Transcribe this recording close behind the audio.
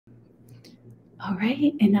All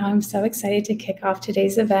right, and now I'm so excited to kick off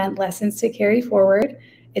today's event, Lessons to Carry Forward.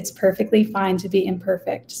 It's perfectly fine to be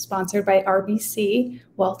imperfect, sponsored by RBC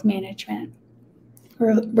Wealth Management.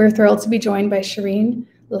 We're thrilled to be joined by Shireen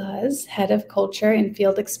Luz, Head of Culture and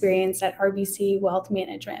Field Experience at RBC Wealth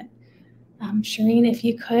Management. Shireen, if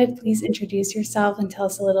you could, please introduce yourself and tell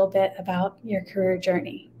us a little bit about your career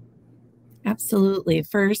journey. Absolutely.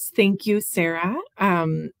 First, thank you, Sarah.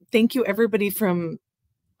 Thank you, everybody from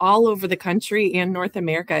all over the country and North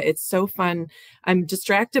America. It's so fun. I'm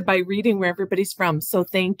distracted by reading where everybody's from. So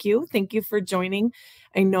thank you. Thank you for joining.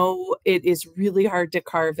 I know it is really hard to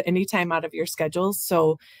carve any time out of your schedules.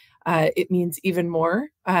 So it means even more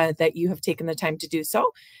that you have taken the time to do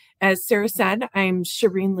so. As Sarah said, I'm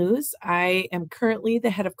Shireen Luz. I am currently the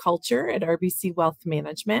head of culture at RBC Wealth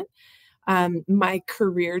Management. My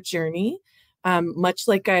career journey, much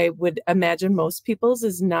like I would imagine most people's,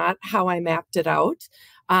 is not how I mapped it out.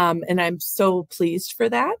 And I'm so pleased for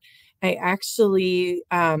that. I actually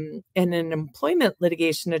am an employment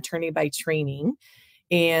litigation attorney by training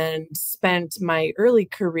and spent my early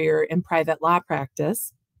career in private law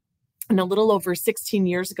practice. And a little over 16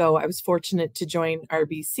 years ago, I was fortunate to join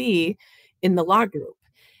RBC in the law group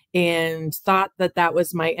and thought that that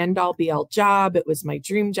was my end-all be-all job. It was my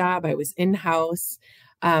dream job. I was in-house.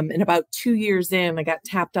 And about 2 years in, I got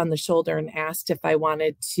tapped on the shoulder and asked if I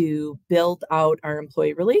wanted to build out our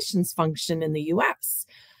employee relations function in the US.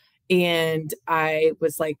 And I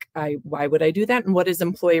was like, why would I do that? And what is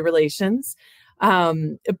employee relations?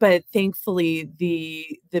 But thankfully,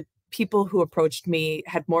 the people who approached me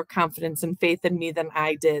had more confidence and faith in me than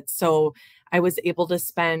I did. So I was able to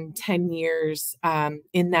spend 10 years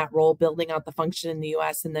in that role, building out the function in the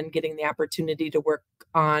US, and then getting the opportunity to work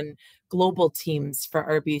on global teams for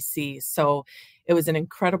RBC. So it was an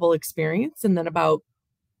incredible experience. And then about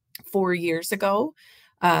 4 years ago,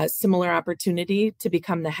 similar opportunity to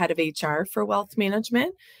become the head of HR for wealth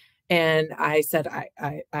management. And I said,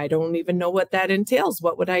 I don't even know what that entails.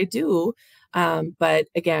 What would I do? But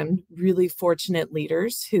again, really fortunate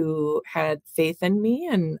leaders who had faith in me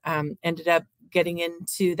and ended up getting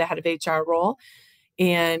into the head of HR role.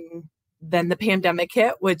 And then the pandemic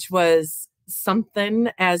hit, which was something,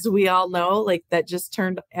 as we all know, like that just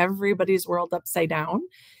turned everybody's world upside down.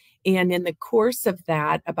 And in the course of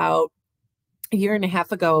that, about a year and a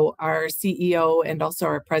half ago, our CEO and also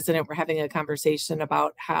our president were having a conversation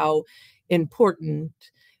about how important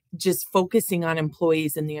just focusing on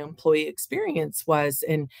employees and the employee experience was.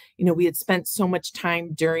 And, we had spent so much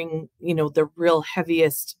time during, the real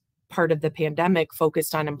heaviest part of the pandemic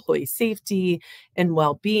focused on employee safety and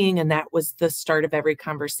well-being. And that was the start of every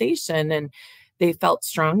conversation. And they felt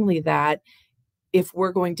strongly that if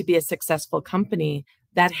we're going to be a successful company,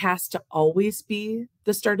 that has to always be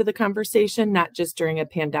the start of the conversation, not just during a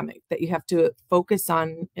pandemic, that you have to focus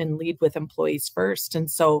on and lead with employees first. And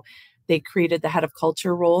so they created the head of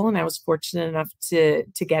culture role, and I was fortunate enough to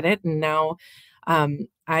get it. And now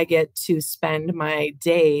I get to spend my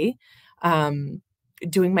day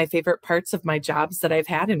doing my favorite parts of my jobs that I've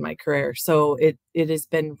had in my career. So it has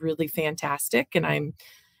been really fantastic. And I'm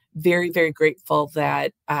very, very grateful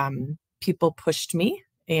that people pushed me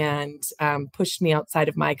and pushed me outside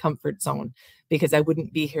of my comfort zone, because I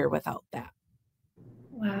wouldn't be here without that.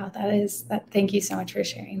 Wow, thank you so much for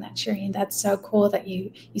sharing that, Shireen. That's so cool that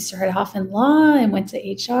you started off in law and went to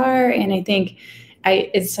HR. And I think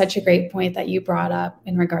it's such a great point that you brought up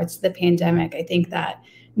in regards to the pandemic. I think that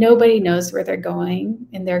nobody knows where they're going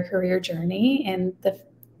in their career journey, and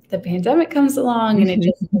the pandemic comes along and it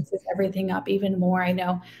just messes everything up even more. I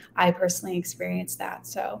know I personally experienced that.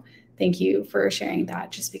 So thank you for sharing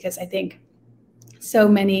that, just because I think so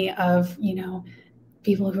many of,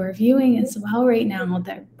 people who are viewing as well right now,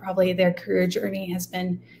 that probably their career journey has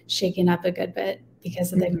been shaken up a good bit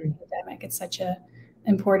because of the pandemic. It's such a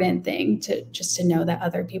important thing to know that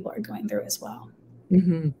other people are going through as well.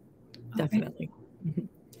 Definitely. Right.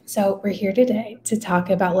 So we're here today to talk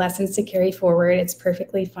about lessons to carry forward. It's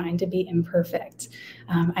perfectly fine to be imperfect.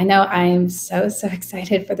 I know I am so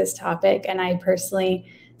excited for this topic, and I personally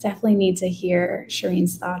definitely need to hear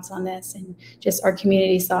Shireen's thoughts on this and just our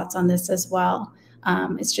community's thoughts on this as well.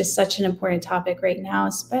 It's just such an important topic right now,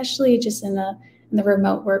 especially just in the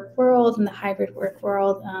remote work world and the hybrid work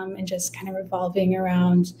world, and just kind of revolving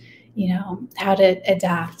around, how to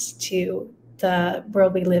adapt to the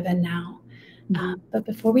world we live in now. But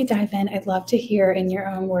before we dive in, I'd love to hear in your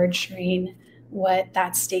own words, Shireen, what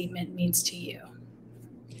that statement means to you.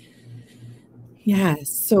 Yeah,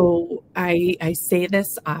 so I say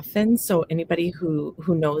this often. So anybody who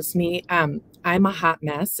knows me, I'm a hot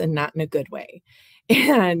mess, and not in a good way.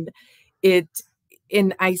 And it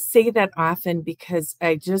and I say that often because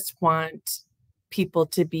I just want people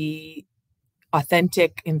to be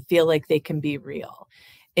authentic and feel like they can be real.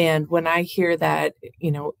 And when I hear that,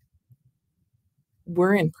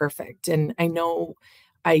 we're imperfect. And I know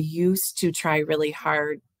I used to try really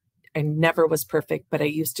hard. I never was perfect, but I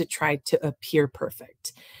used to try to appear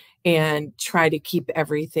perfect and try to keep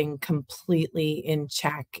everything completely in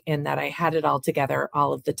check and that I had it all together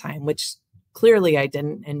all of the time, which clearly I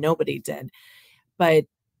didn't and nobody did. But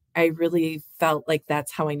I really felt like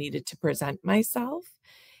that's how I needed to present myself.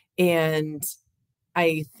 And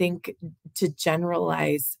I think to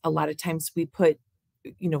generalize, a lot of times we put,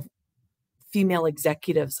 you know, female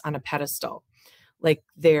executives on a pedestal, like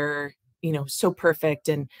they're, so perfect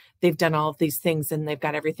and they've done all of these things and they've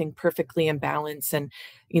got everything perfectly in balance and,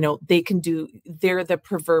 they're the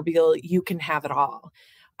proverbial, you can have it all.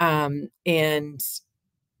 And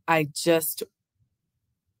I just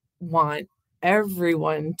want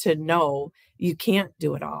everyone to know you can't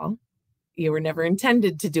do it all. You were never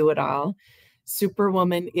intended to do it all.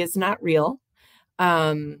 Superwoman is not real.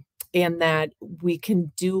 And that we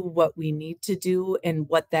can do what we need to do. And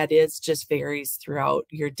what that is just varies throughout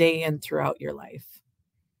your day and throughout your life.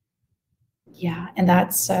 Yeah, and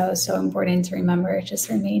that's so, so important to remember, just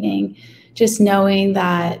knowing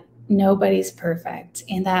that nobody's perfect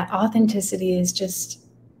and that authenticity is just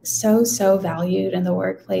so, so valued in the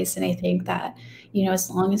workplace. And I think that, as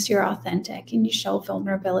long as you're authentic and you show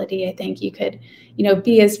vulnerability, I think you could,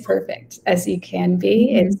 be as perfect as you can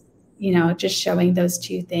be. Mhm. It's, just showing those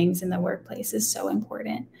two things in the workplace is so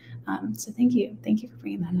important. So thank you. Thank you for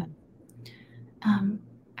bringing that up. Mhm.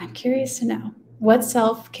 I'm curious to know, what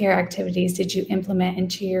self-care activities did you implement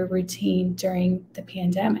into your routine during the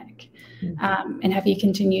pandemic? And have you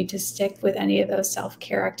continued to stick with any of those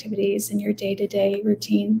self-care activities in your day-to-day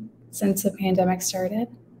routine since the pandemic started?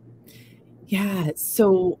 Yeah.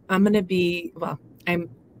 So I'm going to be, well,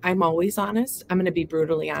 I'm always honest. I'm going to be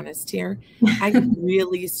brutally honest here. I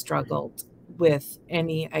really struggled with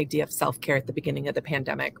any idea of self-care at the beginning of the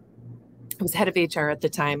pandemic. I was head of HR at the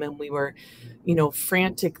time, and we were,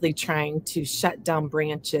 frantically trying to shut down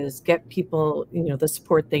branches, get people, the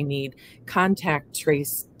support they need, contact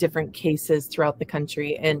trace different cases throughout the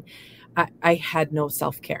country. And I had no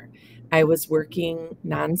self care. I was working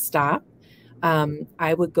nonstop.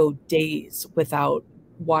 I would go days without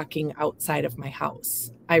walking outside of my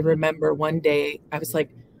house. I remember one day I was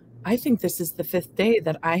like, I think this is the fifth day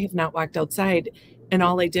that I have not walked outside. And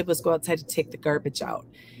all I did was go outside to take the garbage out.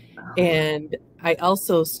 And I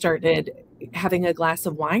also started having a glass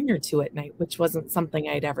of wine or two at night, which wasn't something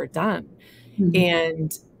I'd ever done. Mhm.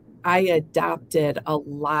 And I adopted a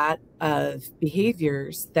lot of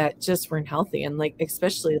behaviors that just weren't healthy. And like,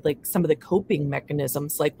 especially like some of the coping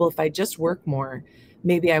mechanisms, like, well, if I just work more,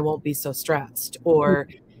 maybe I won't be so stressed. Or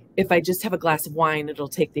if I just have a glass of wine, it'll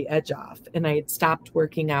take the edge off. And I had stopped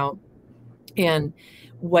working out. And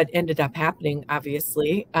what ended up happening,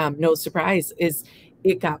 obviously, no surprise, is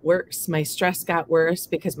it got worse. My stress got worse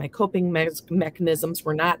because my coping mechanisms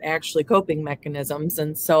were not actually coping mechanisms.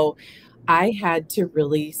 And so I had to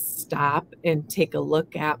really stop and take a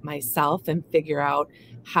look at myself and figure out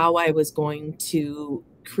how I was going to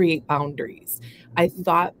create boundaries. I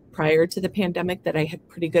thought prior to the pandemic that I had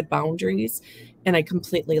pretty good boundaries, and I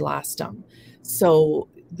completely lost them. So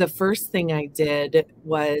the first thing I did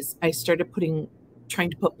was I started trying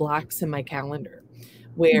to put blocks in my calendar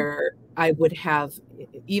where I would have,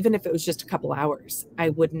 even if it was just a couple hours, I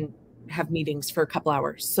wouldn't have meetings for a couple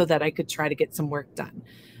hours so that I could try to get some work done.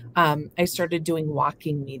 I started doing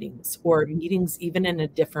walking meetings or meetings even in a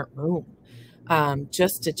different room,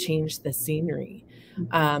 just to change the scenery.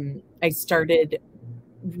 I started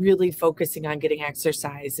really focusing on getting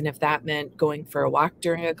exercise. And if that meant going for a walk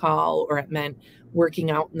during a call or it meant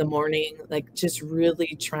working out in the morning, like just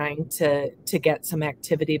really trying to get some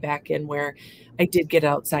activity back in where I did get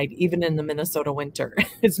outside, even in the Minnesota winter.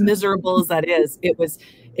 As miserable as that is,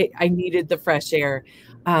 I needed the fresh air.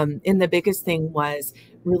 And the biggest thing was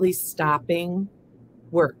really stopping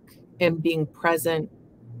work and being present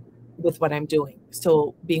with what I'm doing.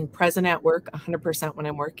 So being present at work 100% when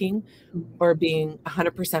I'm working, or being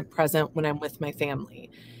 100% present when I'm with my family.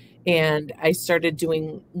 And I started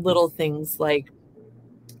doing little things like,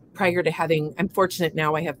 prior to having, I'm fortunate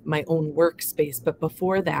now I have my own workspace, but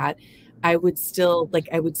before that, I would still, like,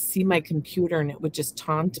 I would see my computer and it would just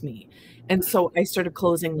taunt me. And so I started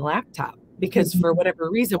closing the laptop because for whatever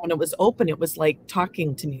reason, when it was open, it was like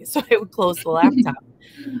talking to me. So I would close the laptop.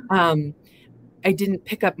 Um, I didn't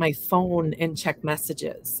pick up my phone and check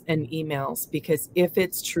messages and emails because if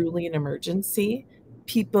it's truly an emergency,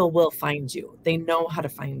 people will find you. They know how to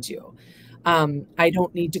find you. I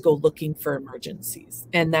don't need to go looking for emergencies.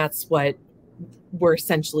 And that's what we're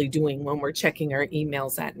essentially doing when we're checking our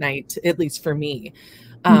emails at night, at least for me.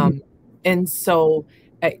 Mhm. And so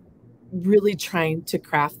I really trying to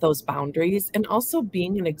craft those boundaries, and also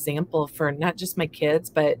being an example for not just my kids,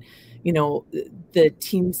 but, the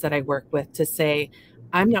teams that I work with, to say,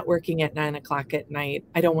 I'm not working at 9 o'clock at night.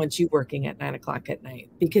 I don't want you working at 9 o'clock at night.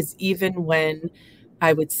 Because even when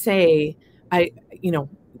I would say, I, you know,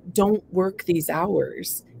 don't work these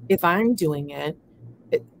hours, if I'm doing it,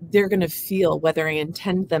 they're going to feel, whether I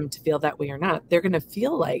intend them to feel that way or not, they're going to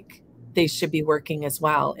feel like they should be working as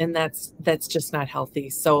well. And that's just not healthy.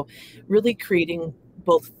 So really creating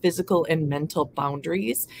both physical and mental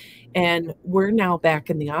boundaries. And we're now back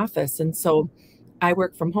in the office. And so I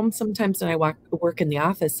work from home sometimes and I work in the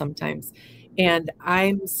office sometimes. And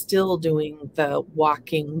I'm still doing the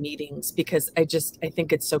walking meetings because I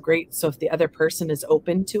think it's so great. So if the other person is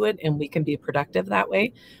open to it and we can be productive that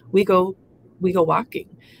way, we go walking.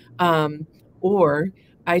 Um, or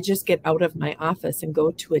I just get out of my office and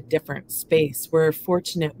go to a different space. We're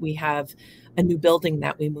fortunate we have a new building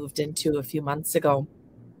that we moved into a few months ago.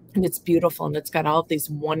 And it's beautiful, and it's got all of these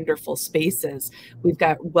wonderful spaces. We've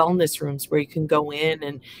got wellness rooms where you can go in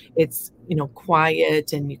and it's,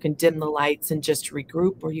 quiet, and you can dim the lights and just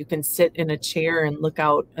regroup, or you can sit in a chair and look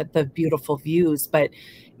out at the beautiful views. But,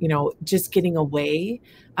 just getting away.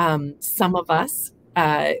 Some of us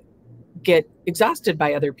get exhausted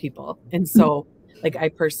by other people. And so, like, I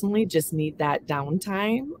personally just need that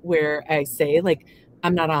downtime where I say, like,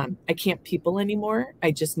 I'm not on. I can't people anymore.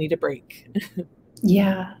 I just need a break.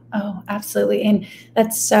 Yeah. Oh, absolutely. And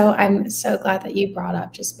I'm so glad that you brought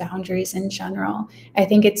up just boundaries in general. I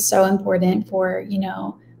think it's so important for,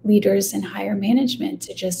 leaders in higher management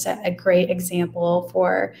to just set a great example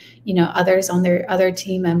for, others on their other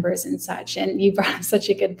team members and such. And you brought up such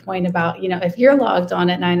a good point about, if you're logged on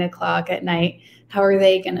at 9 o'clock at night, how are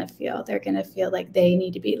they going to feel? They're going to feel like they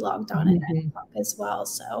need to be logged on at 9 o'clock as well.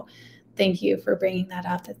 So thank you for bringing that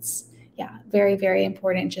up. It's, yeah, very, very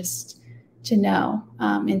important just to know,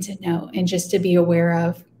 and just to be aware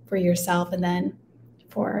of for yourself and then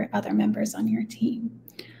for other members on your team.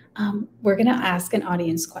 We're going to ask an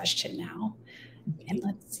audience question now. And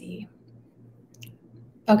let's see.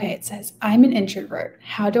 Okay, it says, I'm an introvert.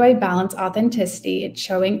 How do I balance authenticity and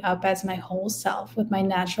showing up as my whole self with my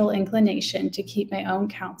natural inclination to keep my own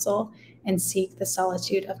counsel and seek the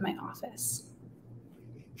solitude of my office?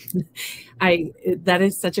 That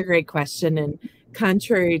is such a great question. And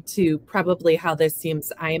contrary to probably how this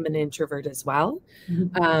seems, I am an introvert as well.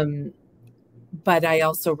 But I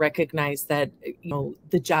also recognize that,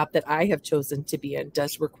 the job that I have chosen to be in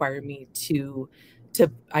does require me to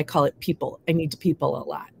I call it people. I need to people a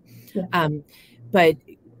lot. Yeah. But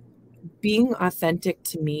being authentic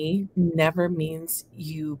to me never means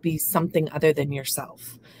you be something other than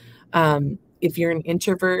yourself. If you're an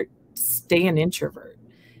introvert, stay an introvert.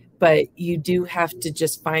 But you do have to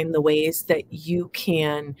just find the ways that you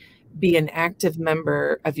can be an active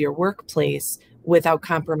member of your workplace without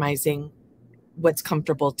compromising what's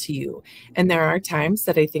comfortable to you. And there are times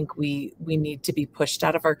that I think we need to be pushed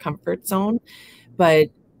out of our comfort zone, but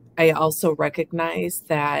I also recognize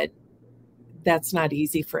that that's not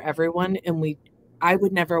easy for everyone. And I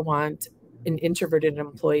would never want an introverted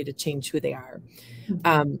employee to change who they are.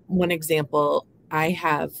 One example, I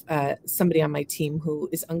have somebody on my team who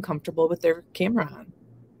is uncomfortable with their camera on,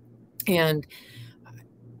 and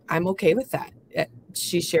I'm okay with that.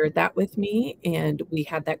 She shared that with me, and we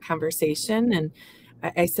had that conversation. And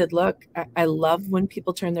I said, look, I love when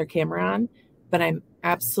people turn their camera on, but I'm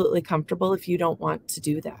absolutely comfortable if you don't want to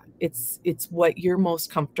do that. It's what you're most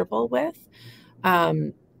comfortable with.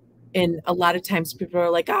 And a lot of times people are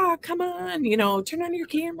like, come on, turn on your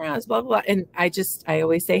cameras, blah, blah, blah. And I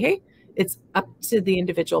always say, hey, it's up to the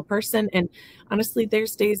individual person. And honestly,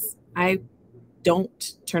 there's days I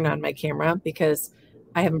don't turn on my camera because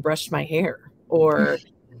I haven't brushed my hair, or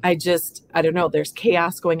I don't know, there's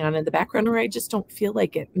chaos going on in the background, or I just don't feel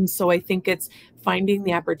like it. And so I think it's finding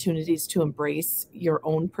the opportunities to embrace your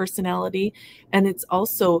own personality. And it's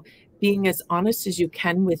also being as honest as you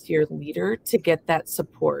can with your leader to get that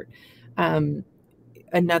support.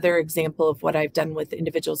 Another example of what I've done with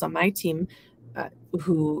individuals on my team,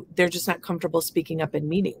 who they're just not comfortable speaking up in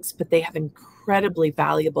meetings, but they have incredibly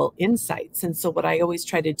valuable insights. And so what I always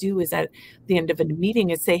try to do is at the end of a meeting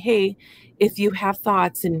is say, hey, if you have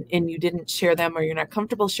thoughts and you didn't share them, or you're not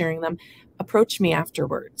comfortable sharing them, approach me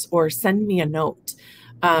afterwards or send me a note.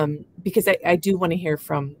 Because I do want to hear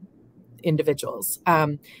from individuals.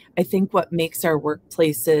 I think what makes our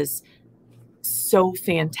workplaces so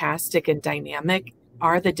fantastic and dynamic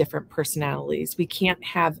are the different personalities. We can't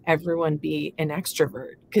have everyone be an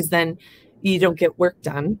extrovert, because then you don't get work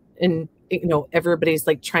done, and everybody's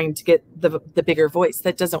like trying to get the bigger voice.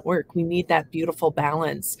 That doesn't work. We need that beautiful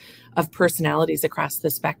balance of personalities across the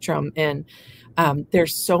spectrum. And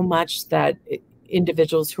there's so much that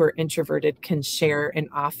individuals who are introverted can share and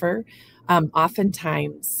offer.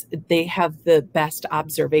 Oftentimes they have the best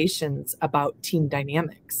observations about team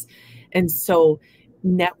dynamics. And so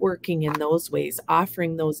networking in those ways,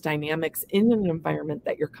 offering those dynamics in an environment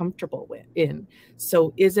that you're comfortable in.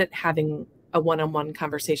 So is it having a one-on-one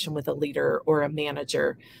conversation with a leader or a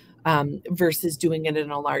manager versus doing it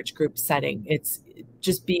in a large group setting? It's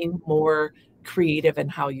just being more creative in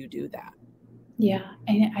how you do that. Yeah,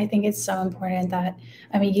 and I think it's so important that,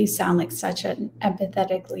 I mean, you sound like such an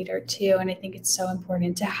empathetic leader too, and I think it's so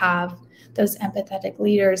important to have those empathetic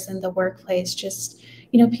leaders in the workplace. Just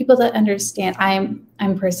people that understand. I'm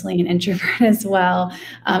personally an introvert as well,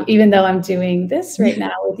 even though I'm doing this right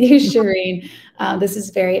now with you, Shireen. This is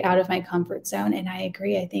very out of my comfort zone, and I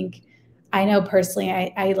agree. I know personally,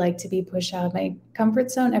 I like to be pushed out of my comfort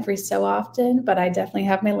zone every so often, but I definitely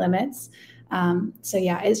have my limits. So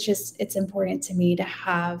yeah, it's important to me to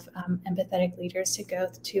have empathetic leaders to go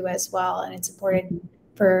to as well. And it's important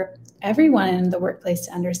for everyone in the workplace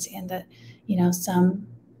to understand that,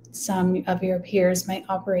 some of your peers might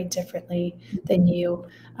operate differently than you.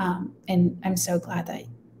 And I'm so glad that,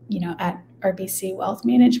 at RBC Wealth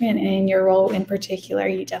Management and in your role in particular,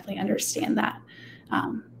 you definitely understand that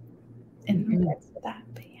in regards to that.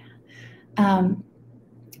 But yeah.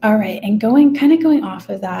 All right. And going off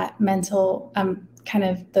of that mental, kind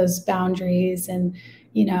of those boundaries and,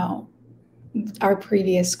 our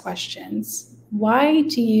previous questions, why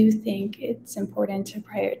do you think it's important to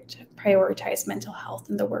prioritize mental health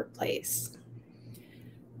in the workplace?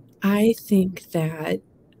 I think that,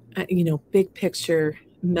 big picture,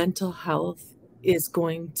 mental health is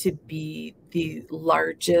going to be the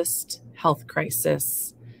largest health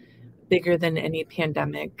crisis, bigger than any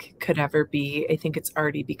pandemic could ever be. I think it's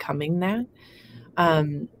already becoming that.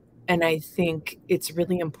 And I think it's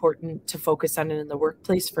really important to focus on it in the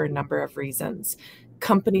workplace for a number of reasons.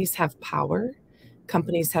 Companies have power,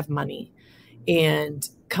 companies have money, and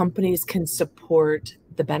companies can support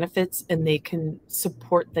the benefits, and they can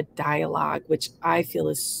support the dialogue, which I feel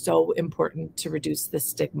is so important to reduce the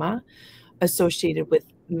stigma associated with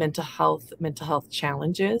mental health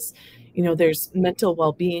challenges. There's mental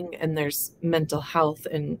well-being and there's mental health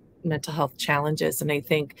and mental health challenges. And I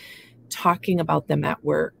think talking about them at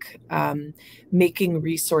work, making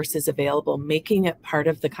resources available, making it part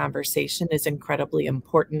of the conversation is incredibly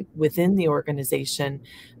important within the organization,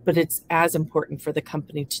 but it's as important for the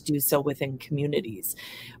company to do so within communities.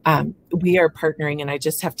 We are partnering, and I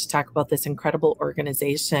just have to talk about this incredible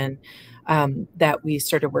organization that we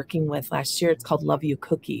started working with last year. It's called Love You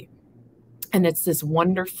Cookie. And it's this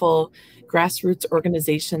wonderful grassroots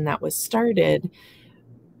organization that was started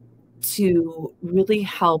to really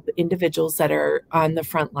help individuals that are on the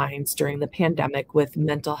front lines during the pandemic with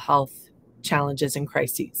mental health challenges and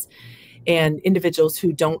crises, and individuals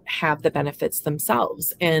who don't have the benefits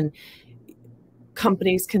themselves. And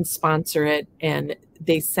companies can sponsor it, and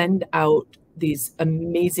they send out these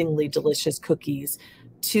amazingly delicious cookies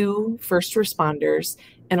to first responders.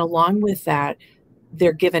 And along with that,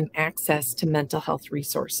 they're given access to mental health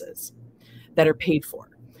resources that are paid for.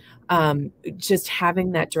 Just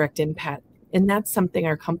having that direct impact. And that's something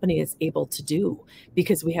our company is able to do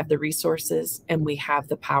because we have the resources and we have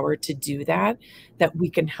the power to do that we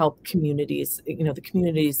can help communities, the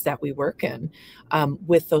communities that we work in,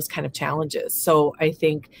 with those kind of challenges. So I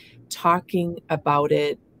think talking about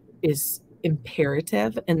it is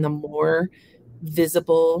imperative. And the more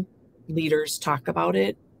visible leaders talk about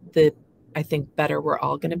it, the I think better we're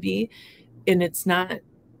all going to be. And it's not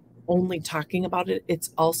only talking about it,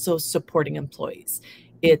 it's also supporting employees.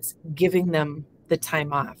 It's giving them the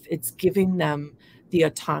time off. It's giving them the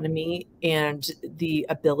autonomy and the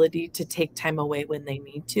ability to take time away when they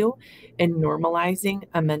need to, and normalizing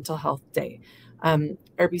a mental health day.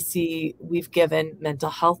 RBC, we've given mental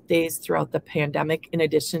health days throughout the pandemic in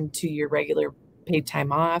addition to your regular paid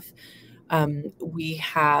time off. We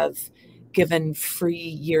have given free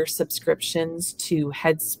year subscriptions to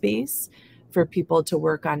Headspace for people to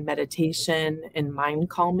work on meditation and mind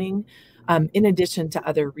calming, in addition to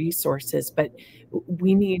other resources. But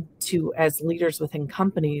we need to, as leaders within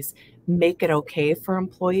companies, make it okay for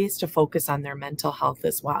employees to focus on their mental health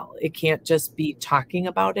as well. It can't just be talking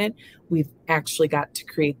about it. We've actually got to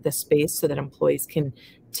create the space so that employees can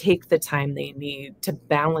take the time they need to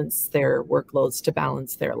balance their workloads, to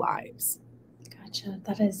balance their lives. Gotcha.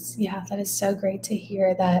 That is so great to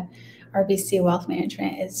hear that RBC Wealth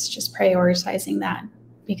Management is just prioritizing that,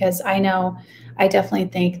 because I definitely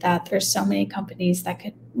think that there's so many companies that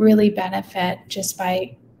could really benefit just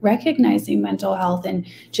by recognizing mental health and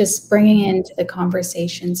just bringing it into the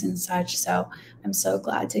conversations and such. So I'm so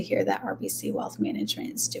glad to hear that RBC Wealth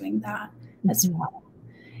Management is doing that as well.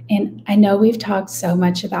 And I know we've talked so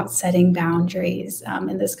much about setting boundaries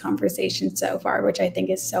in this conversation so far, which I think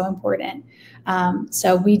is so important.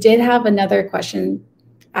 So we did have another question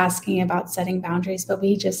asking about setting boundaries, but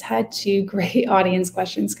we just had two great audience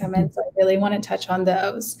questions come in. So I really want to touch on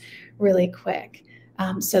those really quick.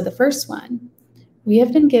 So the first one, we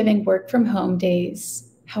have been giving work from home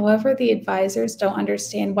days. However, the advisors don't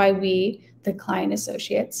understand why we, the client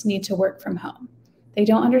associates, need to work from home. They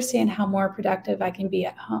don't understand how more productive I can be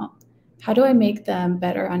at home. How do I make them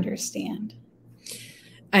better understand?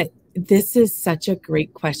 This is such a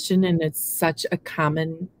great question, and it's such a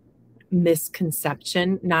common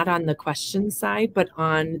misconception, not on the question side, but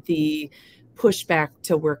on the pushback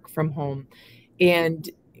to work from home. And,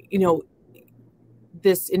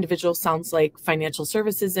 this individual sounds like financial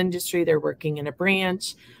services industry. They're working in a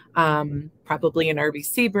branch, probably an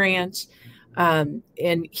RBC branch. And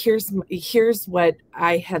here's what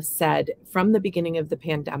I have said from the beginning of the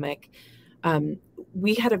pandemic.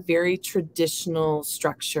 We had a very traditional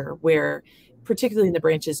structure where, particularly in the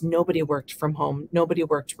branches, nobody worked from home, nobody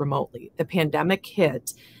worked remotely. The pandemic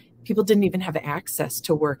hit, people didn't even have access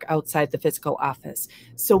to work outside the physical office.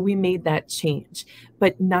 So we made that change,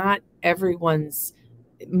 but not everyone's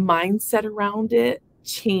mindset around it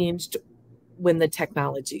changed when the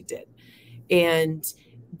technology did. And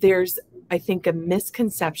there's, I think, a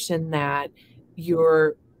misconception that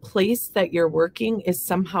your place that you're working is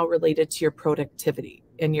somehow related to your productivity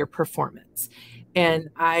and your performance. And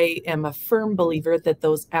I am a firm believer that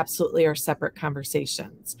those absolutely are separate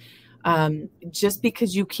conversations. Just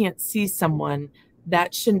because you can't see someone,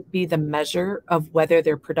 that shouldn't be the measure of whether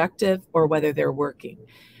they're productive or whether they're working.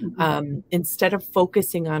 Instead of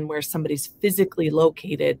focusing on where somebody's physically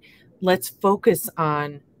located, let's focus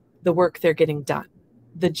on the work they're getting done,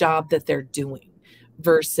 the job that they're doing,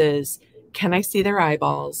 versus can I see their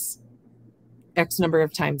eyeballs X number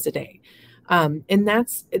of times a day? And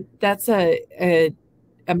that's a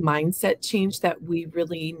mindset change that we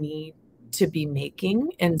really need to be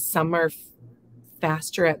making. And some are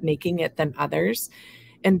faster at making it than others.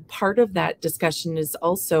 And part of that discussion is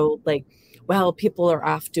also like, well, people are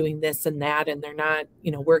off doing this and that, and they're not,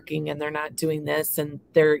 working, and they're not doing this, and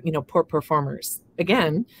they're, poor performers.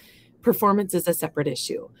 Again, performance is a separate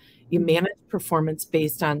issue. You manage performance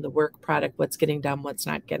based on the work product, what's getting done, what's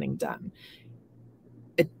not getting done.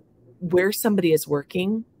 Where somebody is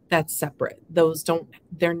working, that's separate.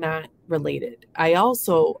 They're not related. I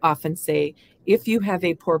also often say, if you have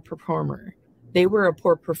a poor performer, they were a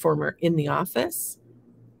poor performer in the office,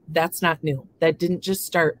 that's not new. That didn't just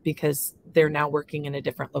start because they're now working in a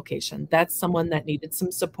different location. That's someone that needed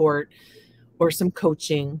some support or some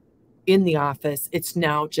coaching in the office. It's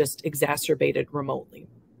now just exacerbated remotely.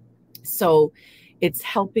 So it's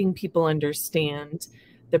helping people understand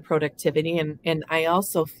the productivity. And I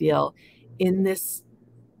also feel in this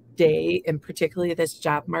day, and particularly this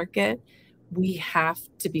job market, we have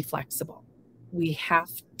to be flexible. We have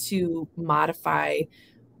to modify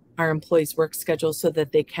our employees' work schedule so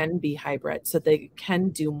that they can be hybrid, so they can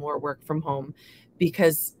do more work from home,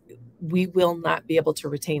 because we will not be able to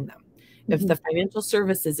retain them. If the financial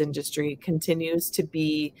services industry continues to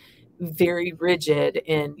be very rigid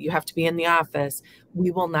and you have to be in the office,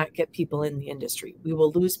 we will not get people in the industry. We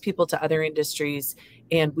will lose people to other industries,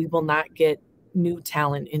 and we will not get new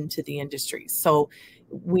talent into the industry. So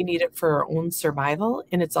we need it for our own survival.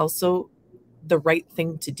 And it's also the right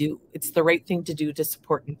thing to do. It's the right thing to do to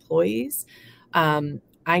support employees.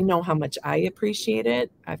 I know how much I appreciate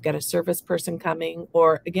it. I've got a service person coming,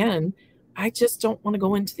 or again, I just don't want to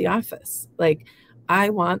go into the office. Like,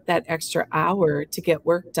 I want that extra hour to get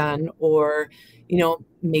work done, or,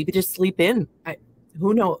 maybe to sleep in.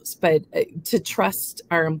 Who knows? But to trust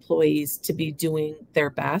our employees to be doing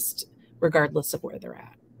their best, regardless of where they're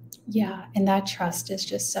at. Yeah. And that trust is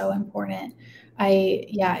just so important.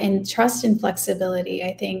 And trust and flexibility.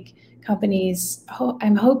 I think companies,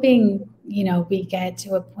 I'm hoping, we get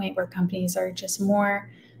to a point where companies are just more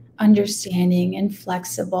understanding and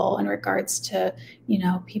flexible in regards to,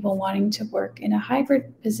 people wanting to work in a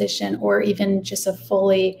hybrid position or even just a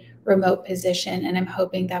fully remote position. And I'm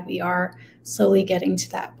hoping that we are slowly getting to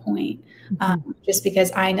that point. Just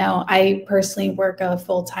because I know I personally work a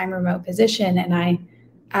full-time remote position and I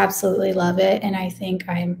absolutely love it. And I think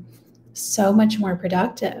I'm so much more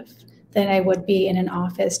productive than I would be in an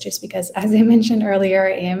office, just because, as I mentioned earlier,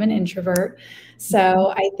 I am an introvert.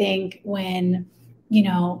 So I think when,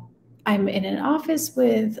 I'm in an office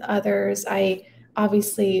with others, I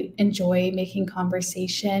obviously enjoy making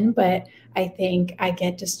conversation, but I think I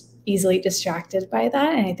get just easily distracted by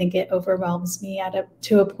that. And I think it overwhelms me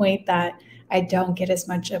to a point that I don't get as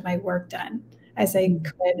much of my work done as I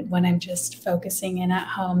could when I'm just focusing in at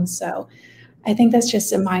home. So I think that's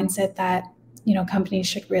just a mindset that, companies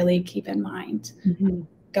should really keep in mind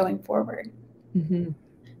going forward.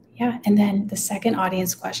 Yeah. And then the second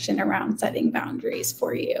audience question around setting boundaries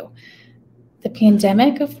for you. The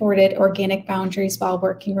pandemic afforded organic boundaries while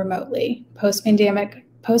working remotely. Post-pandemic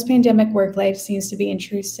work life seems to be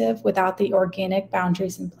intrusive without the organic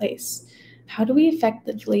boundaries in place. How do we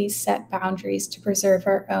effectively set boundaries to preserve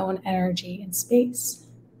our own energy and space?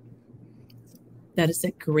 That is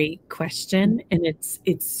a great question. And it's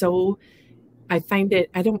so, I find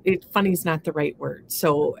it, funny is not the right word.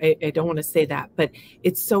 So I don't want to say that, but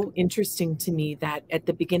it's so interesting to me that at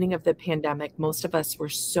the beginning of the pandemic, most of us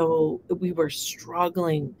we were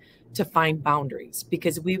struggling to find boundaries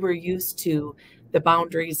because we were used to the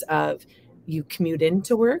boundaries of you commute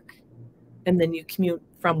into work and then you commute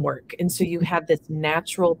from work. And so you have this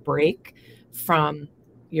natural break from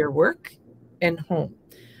your work and home.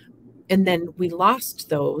 And then we lost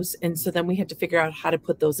those. And so then we had to figure out how to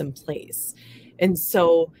put those in place. And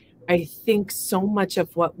so I think so much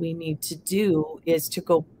of what we need to do is to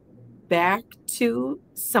go back to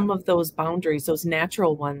some of those boundaries, those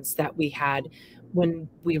natural ones that we had when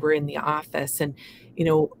we were in the office. And,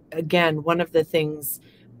 again, one of the things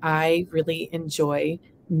I really enjoy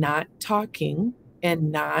not talking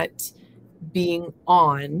and not being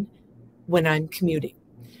on when I'm commuting.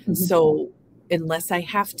 So unless I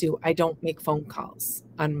have to, I don't make phone calls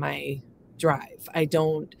on my drive. I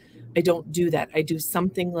don't do that. I do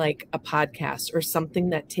something like a podcast or something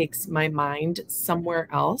that takes my mind somewhere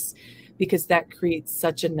else because that creates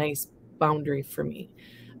such a nice boundary for me.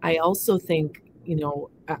 I also think,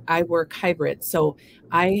 I work hybrid. So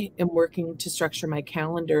I am working to structure my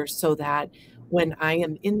calendar so that when I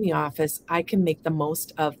am in the office, I can make the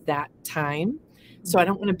most of that time. So I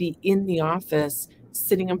don't want to be in the office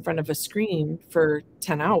sitting in front of a screen for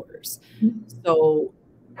 10 hours. So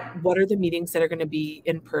what are the meetings that are going to be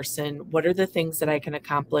in person? What are the things that I can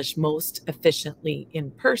accomplish most efficiently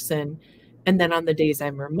in person? And then on the days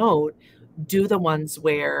I'm remote, do the ones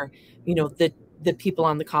where, the people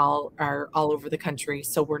on the call are all over the country.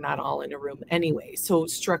 So we're not all in a room anyway. So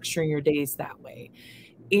structuring your days that way.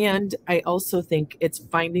 And I also think it's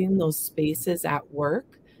finding those spaces at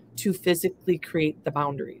work to physically create the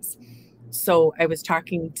boundaries. So I was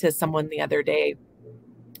talking to someone the other day,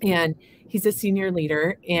 and he's a senior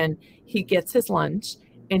leader, and he gets his lunch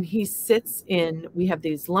and we have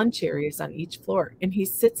these lunch areas on each floor, and he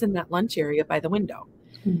sits in that lunch area by the window.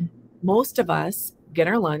 Most of us get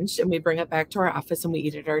our lunch and we bring it back to our office and we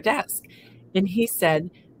eat at our desk. And he said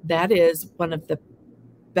that is one of the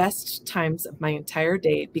best times of my entire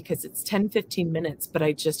day because it's 10-15 minutes, but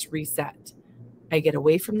I just reset. I get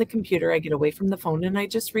away from the computer, I get away from the phone, and I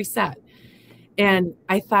just reset. And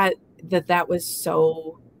I thought that was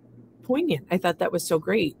so poignant. I thought that was so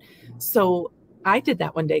great. So I did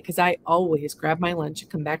that one day because I always grab my lunch and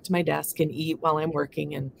come back to my desk and eat while I'm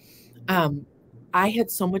working. And I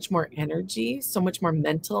had so much more energy, so much more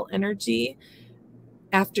mental energy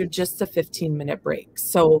after just a 15-minute break.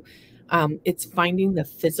 So it's finding the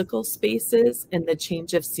physical spaces and the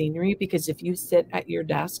change of scenery, because if you sit at your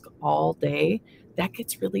desk all day, that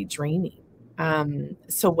gets really draining.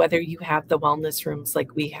 So whether you have the wellness rooms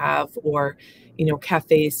like we have, or,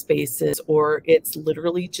 cafe spaces, or it's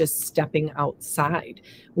literally just stepping outside.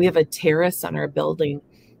 We have a terrace on our building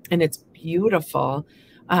and it's beautiful.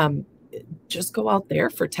 Just go out there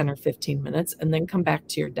for 10 or 15 minutes and then come back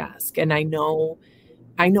to your desk. And I know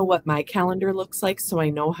what my calendar looks like, so I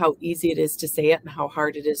know how easy it is to say it and how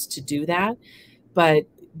hard it is to do that. But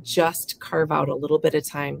just carve out a little bit of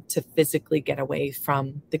time to physically get away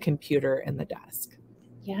from the computer and the desk.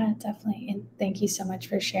 Yeah, definitely. And thank you so much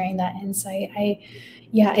for sharing that insight.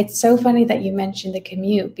 It's so funny that you mentioned the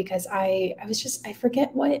commute, because I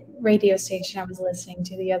forget what radio station I was listening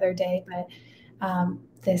to the other day, but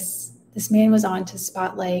this man was on to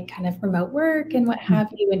spotlight kind of remote work and what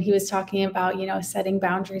have you. And he was talking about, setting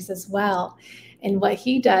boundaries as well. And what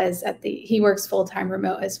he does he works full-time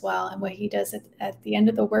remote as well. And what he does at the end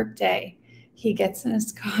of the workday, he gets in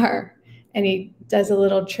his car and he does a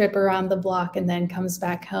little trip around the block and then comes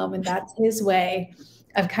back home. And that's his way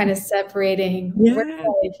of kind of separating work Yeah,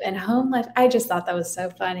 life and home life. I just thought that was so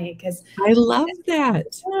funny because, I love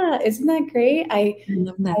that. yeah, isn't that great? I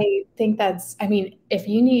love that. I think that's, I mean, if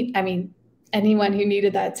you need, I mean, anyone who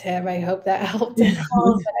needed that tip, I hope that helped as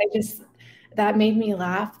well. But that made me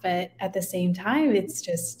laugh. But at the same time, it's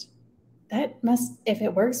just, that must, if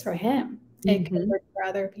it works for him, it could Hmm. work for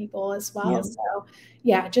other people as well. Yeah. So,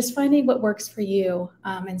 yeah, just finding what works for you,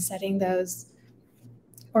 and setting those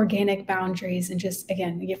organic boundaries, and just,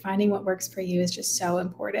 again, you're finding what works for you is just so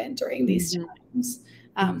important during these Hmm. times.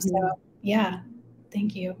 So, Hmm. yeah,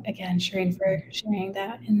 thank you again, Shireen, for sharing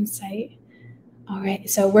that insight. All right,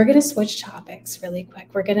 so we're going to switch topics really quick.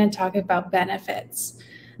 We're going to talk about benefits.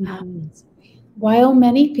 Um, Hmm. while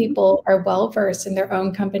many people are well versed in their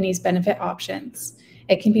own company's benefit options,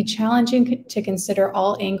 it can be challenging to consider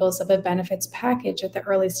all angles of a benefits package at the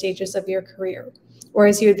early stages of your career, or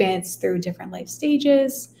as you advance through different life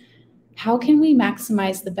stages. How can we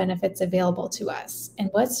maximize the benefits available to us? And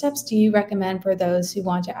what steps do you recommend for those who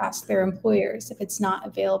want to ask their employers if it's not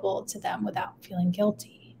available to them without feeling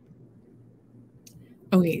guilty?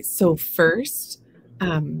 Okay, so first,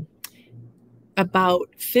 um, about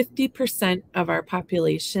 50% of our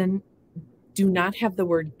population do not have the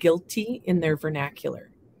word guilty in their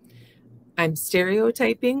vernacular. I'm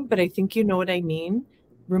stereotyping, but I think you know what I mean.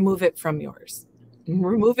 Remove it from yours.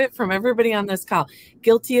 Remove it from everybody on this call.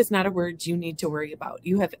 Guilty is not a word you need to worry about.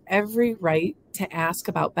 You have every right to ask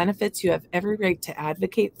about benefits. You have every right to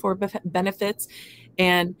advocate for benefits.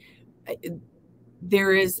 And uh,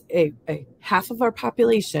 there is a half of our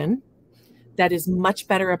population that is much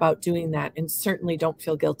better about doing that and certainly don't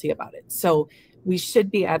feel guilty about it. So we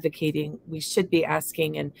should be advocating, we should be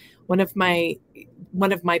asking. And one of my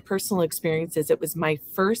personal experiences, it was my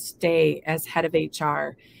first day as head of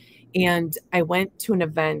HR, and I went to an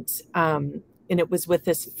event, and it was with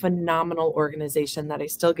this phenomenal organization that I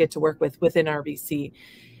still get to work with within RBC.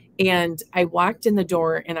 And I walked in the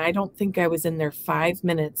door, and I don't think I was in there 5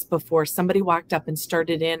 minutes before somebody walked up and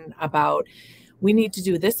started in about, we need to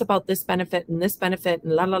do this about this benefit and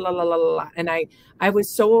la la la la la la. And I was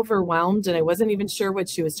so overwhelmed, and I wasn't even sure what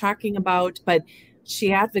she was talking about, but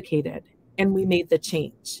she advocated and we made the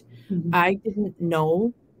change. Mhm. I didn't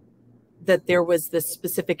know that there was this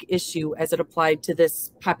specific issue as it applied to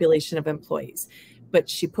this population of employees, but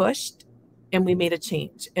she pushed and we made a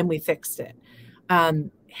change and we fixed it.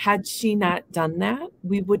 Had she not done that,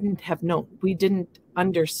 we wouldn't have known. We didn't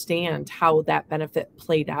understand how that benefit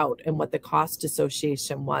played out and what the cost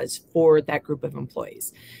association was for that group of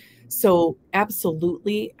employees. So,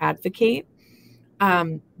 absolutely advocate.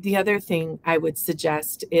 The other thing I would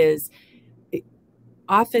suggest is,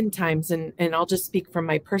 oftentimes, and I'll just speak from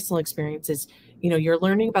my personal experiences, you're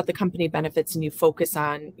learning about the company benefits and you focus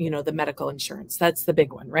on, the medical insurance. That's the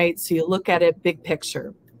big one, right? So you look at it big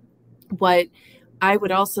picture. What I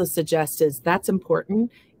would also suggest is that's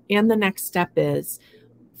important. And the next step is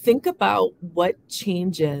think about what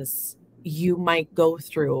changes you might go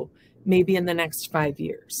through maybe in the next 5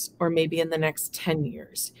 years or maybe in the next 10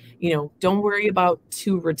 years. Don't worry about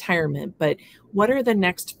to retirement, but what are the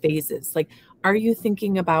next phases? Like, are you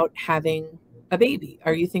thinking about having a baby?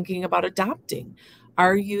 Are you thinking about adopting?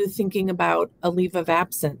 Are you thinking about a leave of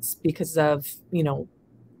absence because of,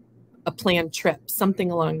 a planned trip, something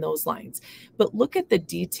along those lines? But look at the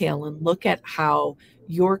detail and look at how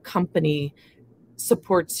your company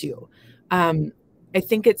supports you. Um, I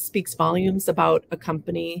think it speaks volumes about a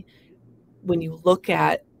company when you look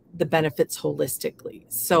at the benefits holistically.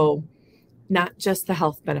 So, not just the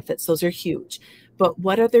health benefits, those are huge, but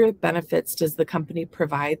what other benefits does the company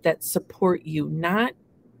provide that support you, not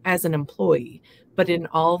as an employee, but in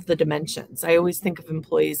all of the dimensions? I always think of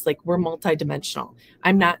employees like we're multidimensional.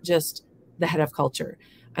 I'm not just the head of culture,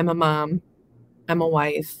 I'm a mom, I'm a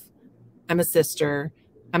wife, I'm a sister,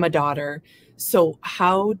 I'm a daughter. So,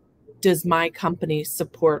 how does my company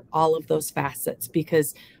support all of those facets?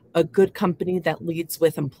 Because a good company that leads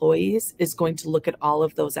with employees is going to look at all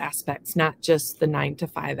of those aspects, not just the 9 to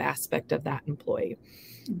 5 aspect of that employee.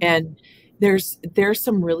 And there's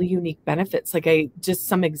some really unique benefits. Like, I just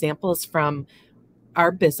some examples from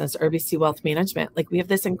our business, RBC Wealth Management. Like, we have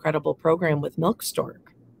this incredible program with Milk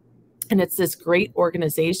Stork, and it's this great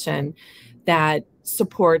organization that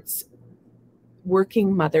supports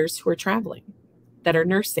working mothers who are traveling, that are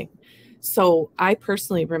nursing. So I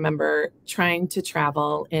personally remember trying to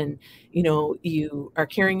travel, and you are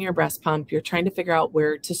carrying your breast pump, you're trying to figure out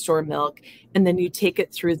where to store milk, and then you take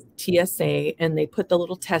it through TSA and they put the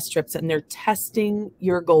little test strips and they're testing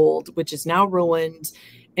your gold, which is now ruined,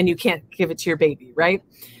 and you can't give it to your baby, right?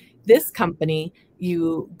 This company,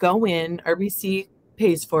 you go in, RBC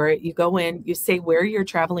pays for it. You go in, you say where you're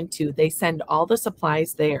traveling to, they send all the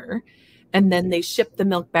supplies there, and then they ship the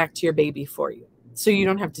milk back to your baby for you. So you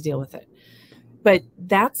don't have to deal with it. But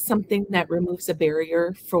that's something that removes a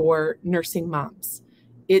barrier for nursing moms.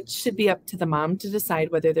 It should be up to the mom to decide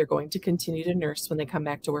whether they're going to continue to nurse when they come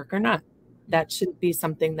back to work or not. That shouldn't be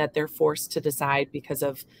something that they're forced to decide because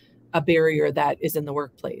of a barrier that is in the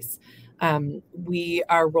workplace. We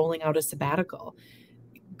are rolling out a sabbatical.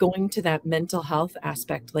 Going to that mental health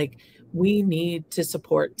aspect, like we need to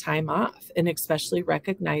support time off, and especially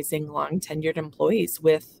recognizing long tenured employees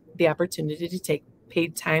with the opportunity to take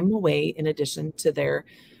paid time away in addition to their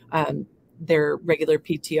regular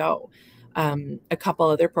PTO. A couple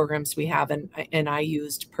other programs we have, and I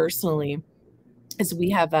used personally, is we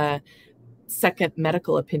have a second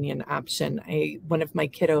medical opinion option. One of my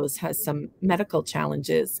kiddos has some medical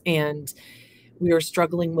challenges, and we were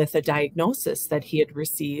struggling with a diagnosis that he had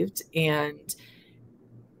received and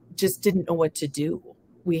just didn't know what to do.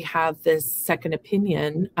 We have this second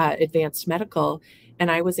opinion, advanced medical, and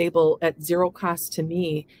I was able, at zero cost to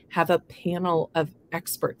me, have a panel of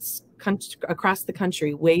experts across the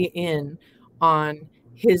country weigh in on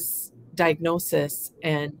his diagnosis.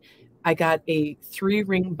 And I got a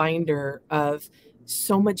 3-ring binder of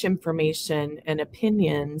so much information and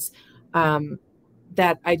opinions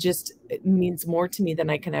that it means more to me than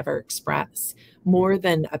I can ever express, more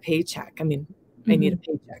than a paycheck. I mean, I need a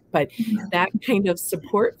paycheck, but that kind of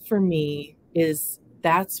support for me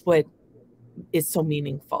that's what is so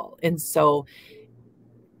meaningful. And so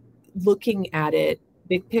looking at it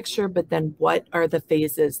big picture, but then what are the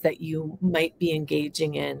phases that you might be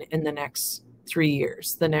engaging in the next 3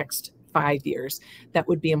 years, the next 5 years, that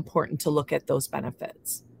would be important to look at those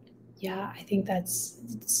benefits. Yeah, I think that's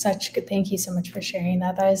such good. Thank you so much for sharing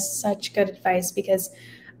that. That is such good advice, because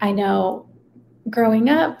I know growing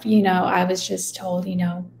up, I was just told,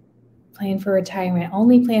 plan for retirement,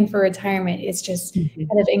 only plan for retirement. It's just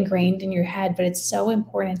kind of ingrained in your head, but it's so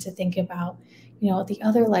important to think about, the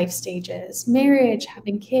other life stages, marriage,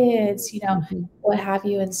 having kids, what have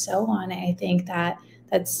you, and so on. And I think that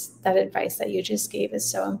advice that you just gave is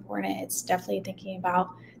so important. It's definitely thinking about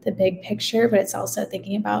the big picture, but it's also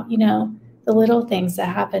thinking about, the little things that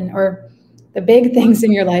happen, or the big things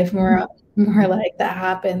in your life, more like that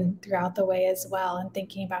happen throughout the way as well, and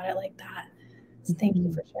thinking about it like that. So thank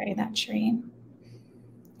you for sharing that, Shireen.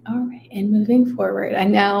 All right, and moving forward, I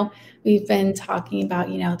know we've been talking about,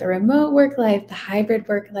 the remote work life, the hybrid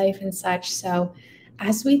work life and such. So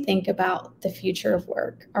as we think about the future of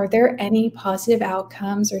work, are there any positive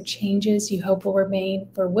outcomes or changes you hope will remain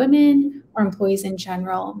for women or employees in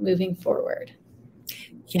general moving forward?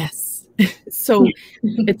 Yes. So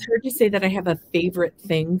it's hard to say that I have a favorite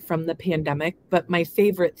thing from the pandemic, but my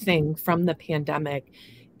favorite thing from the pandemic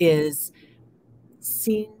is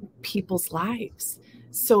seeing people's lives.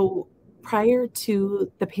 So prior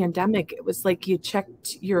to the pandemic, it was like you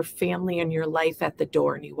checked your family and your life at the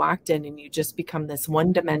door, and you walked in and you just become this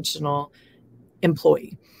one-dimensional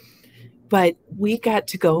employee. But we got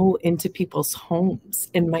to go into people's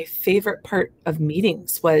homes. And my favorite part of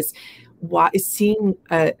meetings was seeing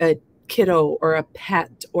a kiddo or a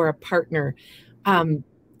pet or a partner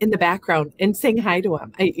in the background and saying hi to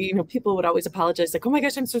them. People would always apologize, like, "Oh my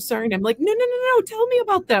gosh, I'm so sorry." And I'm like, no, tell me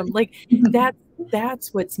about them. Like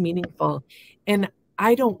that's what's meaningful. And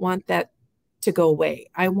I don't want that to go away.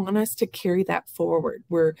 I want us to carry that forward,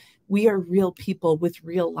 where we are real people with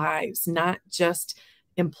real lives, not just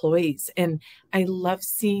employees. And I love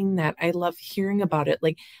seeing that. I love hearing about it.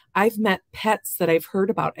 Like, I've met pets that I've heard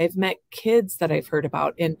about. I've met kids that I've heard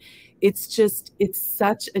about. And it's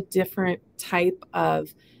such a different type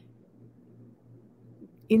of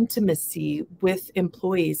intimacy with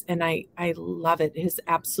employees. And I love it. It has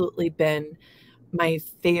absolutely been my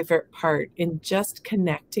favorite part in just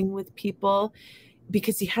connecting with people,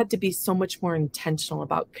 because you had to be so much more intentional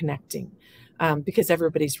about connecting. Because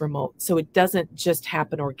everybody's remote. So it doesn't just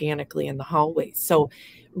happen organically in the hallway. So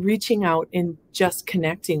reaching out and just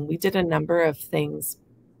connecting, we did a number of things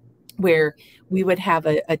where we would have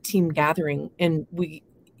a team gathering, and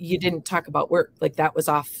you didn't talk about work, like that was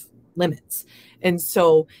off limits. And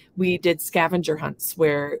so we did scavenger hunts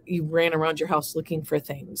where you ran around your house looking for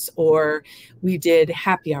things, or we did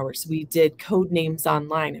happy hours, we did code names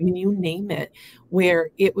online. I mean, you name it,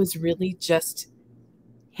 where it was really just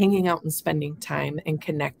hanging out and spending time and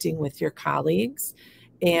connecting with your colleagues.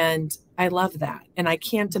 And I love that. And I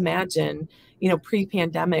can't imagine,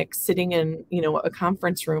 pre-pandemic sitting in, a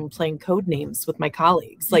conference room playing code names with my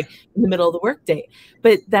colleagues, like in the middle of the workday.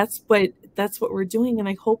 But that's what we're doing. And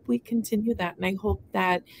I hope we continue that. And I hope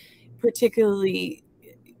that particularly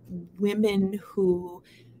women who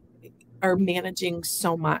are managing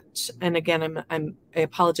so much. And again, I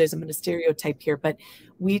apologize, I'm going to stereotype here, but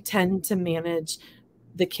we tend to manage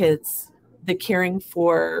the kids, the caring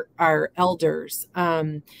for our elders,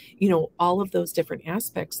 all of those different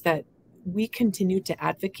aspects that we continue to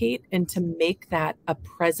advocate and to make that a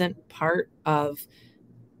present part of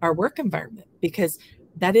our work environment, because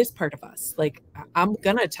that is part of us. Like, I'm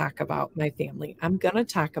going to talk about my family. I'm going to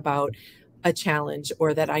talk about a challenge,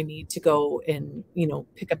 or that I need to go and,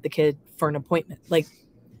 pick up the kid for an appointment. Like,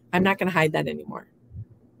 I'm not going to hide that anymore.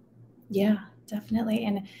 Yeah, definitely.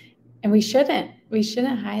 And we shouldn't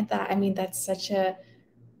hide that. I mean, that's such a,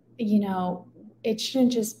 it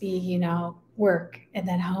shouldn't just be, work and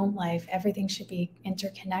then home life. Everything should be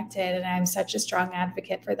interconnected. And I'm such a strong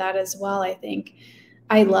advocate for that as well. I think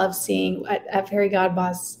I love seeing at Fairy God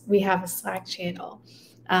Boss, we have a Slack channel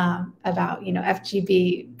about,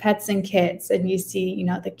 FGB pets and kids. And you see,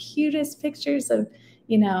 the cutest pictures of,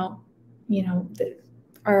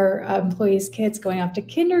 our employees' kids going off to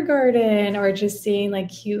kindergarten, or just seeing like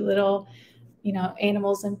cute little,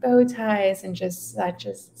 animals and bow ties, and just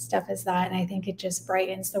stuff as that. And I think it just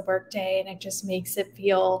brightens the workday, and it just makes it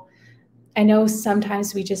feel, I know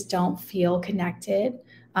sometimes we just don't feel connected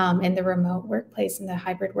in the remote workplace, in the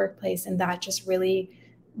hybrid workplace, and that just really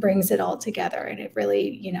brings it all together, and it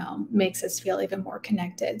really, makes us feel even more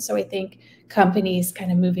connected. So I think companies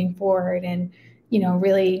kind of moving forward and,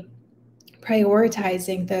 really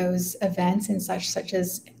prioritizing those events and such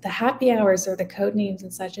as the happy hours or the code names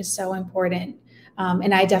and such is so important.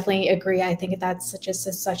 And I definitely agree. I think that's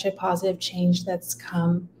such a positive change that's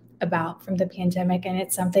come about from the pandemic. And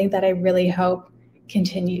it's something that I really hope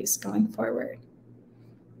continues going forward.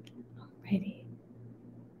 Alrighty.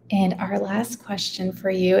 And our last question for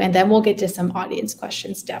you, and then we'll get to some audience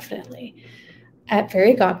questions, definitely. At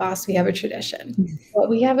Fairy God Boss, we have a tradition. What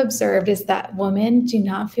we have observed is that women do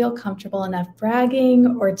not feel comfortable enough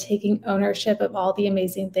bragging or taking ownership of all the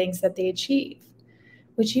amazing things that they achieve.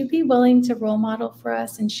 Would you be willing to role model for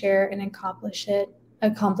us and share an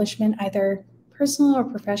accomplishment, either personal or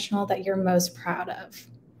professional, that you're most proud of?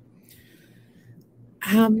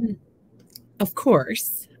 Of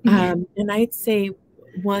course. And I'd say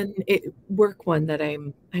one that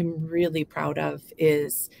I'm really proud of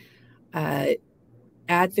is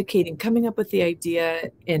coming up with the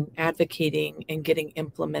idea and advocating and getting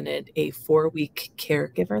implemented a 4-week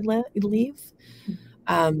caregiver leave.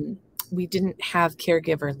 We didn't have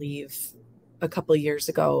caregiver leave a couple of years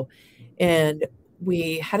ago, and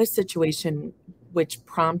we had a situation which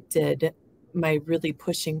prompted my really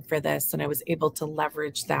pushing for this. And I was able to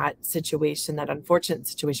leverage that unfortunate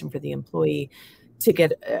situation for the employee, to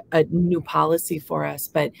get a new policy for us.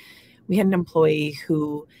 But we had an employee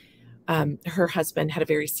who, her husband had a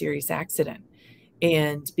very serious accident.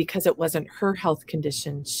 And because it wasn't her health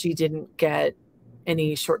condition, she didn't get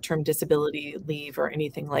any short-term disability leave or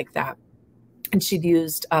anything like that. And she'd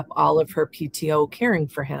used up all of her PTO caring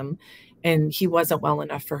for him, and he wasn't well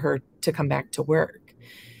enough for her to come back to work.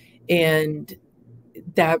 And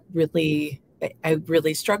I really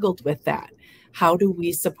struggled with that. How do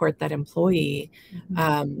we support that employee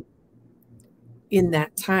in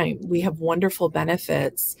that time? We have wonderful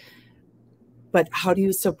benefits, but how do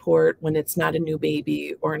you support when it's not a new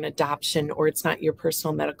baby or an adoption, or it's not your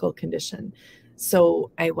personal medical condition?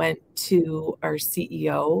 So I went to our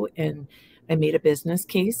CEO and I made a business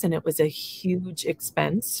case, and it was a huge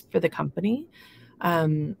expense for the company.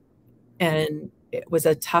 And it was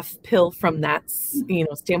a tough pill from that,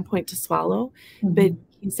 standpoint to swallow, but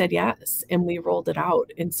he said yes, and we rolled it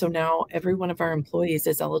out. And so now every one of our employees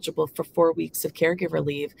is eligible for 4 weeks of caregiver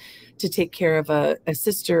leave to take care of a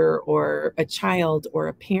sister or a child or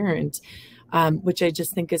a parent, which I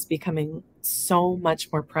just think is becoming so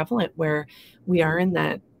much more prevalent, where we are in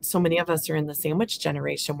that, so many of us are in the sandwich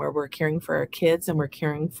generation, where we're caring for our kids and we're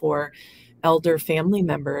caring for elder family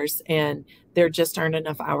members, and there just aren't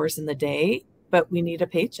enough hours in the day, but we need a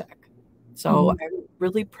paycheck. So I'm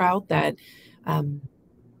really proud that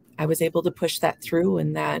I was able to push that through,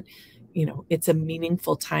 and that, it's a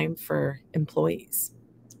meaningful time for employees.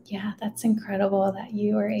 Yeah, that's incredible that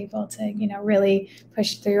you were able to, really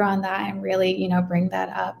push through on that and really, bring that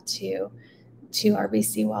up to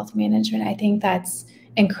RBC Wealth Management. I think that's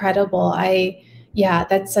incredible.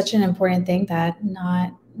 That's such an important thing that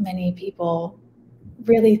not many people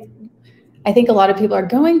really, I think a lot of people are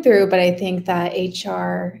going through, but I think that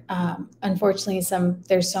HR, unfortunately,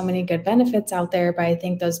 there's so many good benefits out there, but I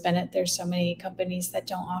think there's so many companies that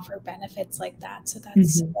don't offer benefits like that. So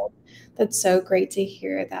that's so great to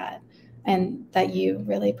hear that and that you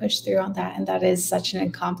really pushed through on that. And that is such an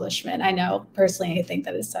accomplishment. I know personally, I think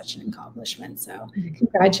that is such an accomplishment. So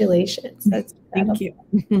congratulations. That's incredible.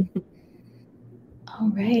 Thank you. All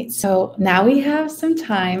right. So now we have some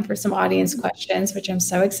time for some audience questions, which I'm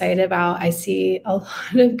so excited about. I see a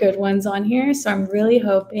lot of good ones on here. So I'm really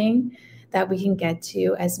hoping that we can get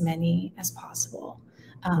to as many as possible.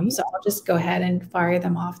 So I'll just go ahead and fire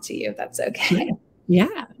them off to you, if that's okay.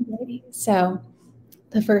 Yeah. So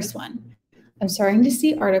the first one, I'm starting to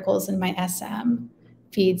see articles in my SM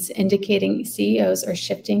feeds indicating CEOs are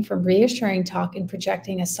shifting from reassuring talk and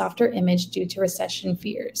projecting a softer image due to recession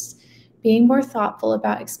fears. Being more thoughtful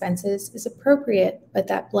about expenses is appropriate, but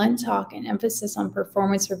that blunt talk and emphasis on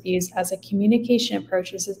performance reviews as a communication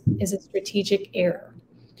approach is a strategic error.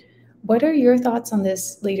 What are your thoughts on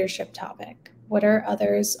this leadership topic? What are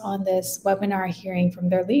others on this webinar hearing from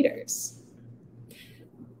their leaders?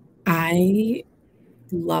 I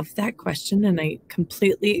love that question, and I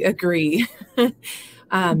completely agree.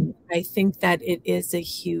 I think that it is a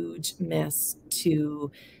huge miss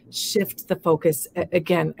to shift the focus.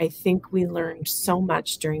 Again, I think we learned so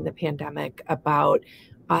much during the pandemic about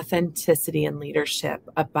authenticity and leadership,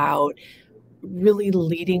 about really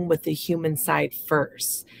leading with the human side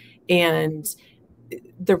first. And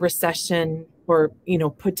the recession or,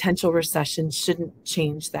 potential recession shouldn't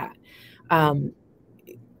change that.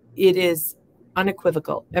 It is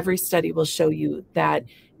unequivocal. Every study will show you that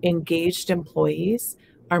engaged employees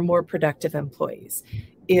are more productive employees.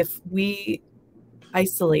 If we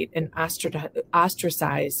isolate and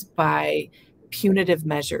ostracize by punitive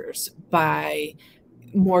measures, by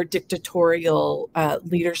more dictatorial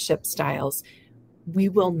leadership styles, we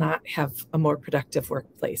will not have a more productive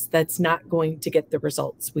workplace. That's not going to get the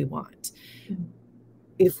results we want.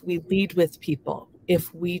 If we lead with people,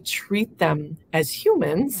 if we treat them as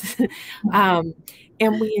humans, and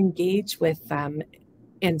we engage with them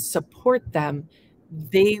and support them,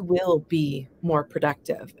 they will be more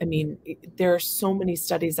productive. I mean, there are so many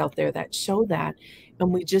studies out there that show that,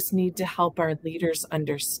 and we just need to help our leaders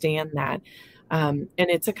understand that. And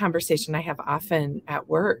it's a conversation I have often at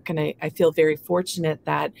work, and I feel very fortunate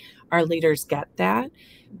that our leaders get that.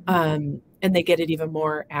 And they get it even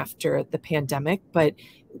more after the pandemic, but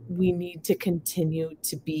we need to continue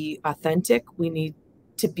to be authentic. We need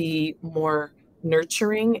to be more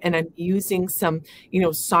nurturing. And I'm using some,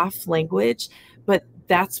 soft language, but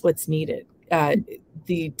that's what's needed.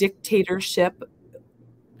 The dictatorship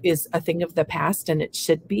is a thing of the past, and it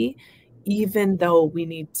should be, even though we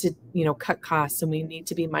need to, cut costs and we need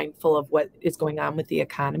to be mindful of what is going on with the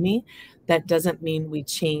economy. That doesn't mean we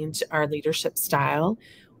change our leadership style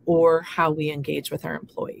or how we engage with our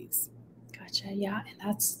employees. Gotcha. Yeah.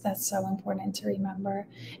 And that's so important to remember.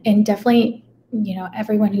 And definitely,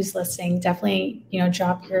 everyone who's listening, definitely,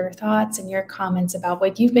 drop your thoughts and your comments about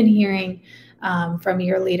what you've been hearing from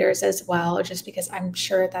your leaders as well, just because I'm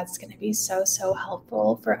sure that's going to be so, so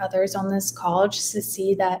helpful for others on this call, just to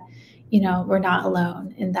see that, we're not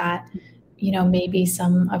alone in that, maybe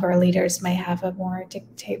some of our leaders might have a more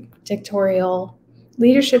dictatorial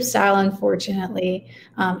leadership style, unfortunately.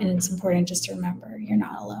 And it's important just to remember you're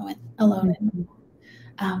not alone.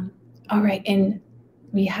 All right. And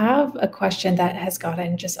we have a question that has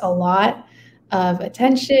gotten just a lot of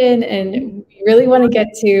attention and we really want to get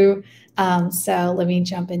to. So let me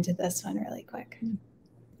jump into this one really quick.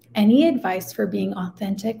 Any advice for being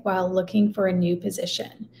authentic while looking for a new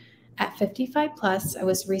position? At 55 plus, I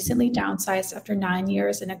was recently downsized after 9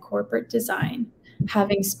 years in a corporate design,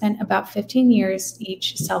 having spent about 15 years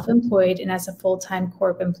each self-employed and as a full-time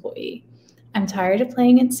corp employee. I'm tired of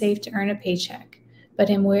playing it safe to earn a paycheck, but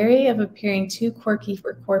am wary of appearing too quirky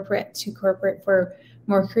for corporate, too corporate for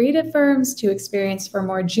more creative firms, too experienced for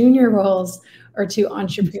more junior roles, or too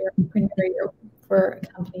entrepreneurial for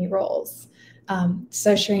company roles.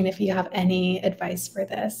 So Shireen, if you have any advice for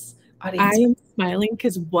this audience. I am smiling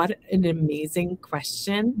because what an amazing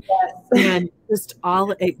question. Yes. And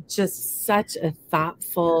just such a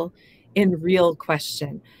thoughtful and real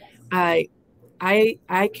question. I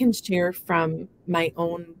can share from my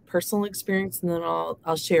own personal experience, and then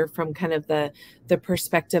I'll share from kind of the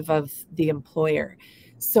perspective of the employer.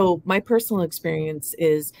 So my personal experience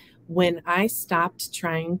is when I stopped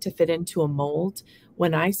trying to fit into a mold,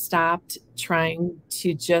 when I stopped trying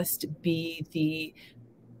to just be the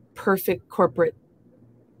perfect corporate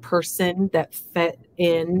person that fit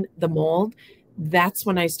in the mold, that's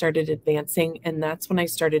when I started advancing, and that's when I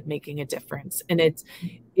started making a difference. And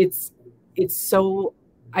it's so,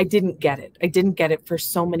 I didn't get it. I didn't get it for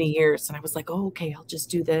so many years. And I was like, oh, okay, I'll just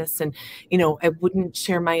do this. And, I wouldn't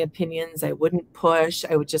share my opinions. I wouldn't push.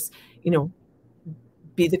 I would just,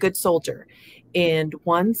 be the good soldier. And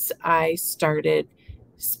once I started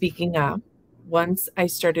speaking up, once I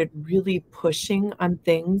started really pushing on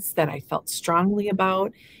things that I felt strongly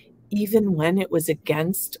about, even when it was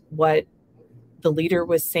against what the leader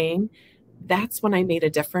was saying, that's when I made a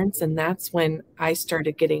difference. And that's when I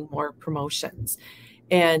started getting more promotions.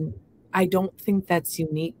 And I don't think that's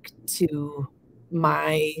unique to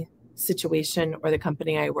my situation or the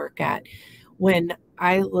company I work at. When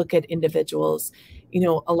I look at individuals,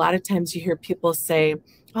 a lot of times you hear people say,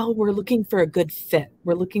 oh, we're looking for a good fit.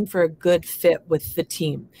 We're looking for a good fit with the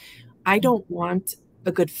team. I don't want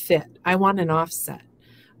a good fit. I want an offset.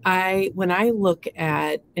 When I look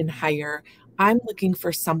at and hire, I'm looking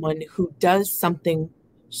for someone who does something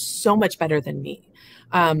so much better than me.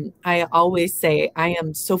 I always say I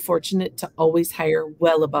am so fortunate to always hire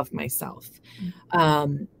well above myself.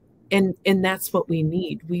 And that's what we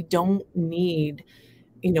need. We don't need,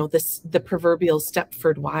 the proverbial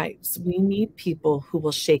Stepford wives. We need people who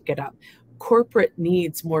will shake it up. Corporate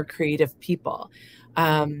needs more creative people.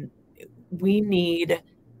 We need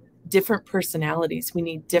different personalities. We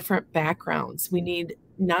need different backgrounds. We need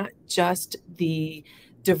not just the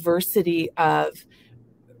diversity of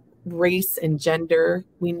race and gender.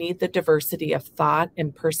 We need the diversity of thought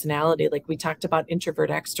and personality. Like we talked about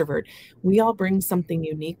introvert, extrovert. We all bring something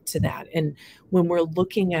unique to that. And when we're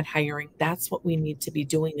looking at hiring, that's what we need to be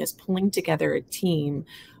doing, is pulling together a team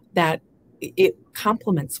that it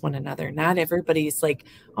complements one another. Not everybody's like,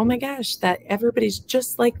 oh my gosh, that everybody's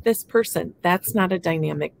just like this person. That's not a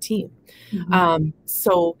dynamic team.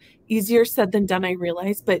 So easier said than done, I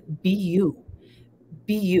realize, but be you.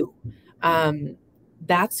 Be you.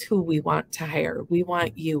 That's who we want to hire. We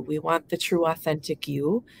want you. We want the true, authentic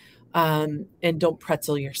you. And don't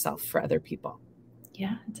pretzel yourself for other people.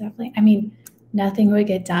 Yeah, definitely. I mean, nothing would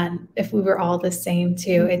get done if we were all the same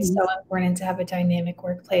too. It's so important to have a dynamic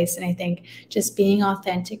workplace. And I think just being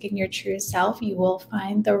authentic in your true self, you will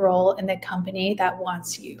find the role in the company that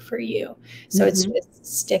wants you for you. So it's just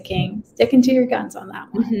sticking to your guns on that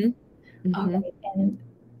one. All right. And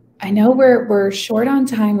I know we're short on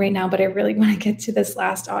time right now, but I really want to get to this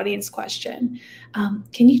last audience question.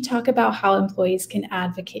 Can you talk about how employees can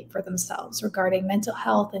advocate for themselves regarding mental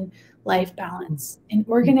health and life balance in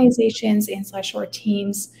organizations and / or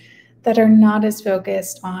teams that are not as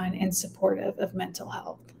focused on and supportive of mental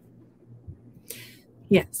health?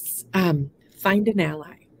 Yes. Find an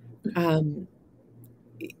ally.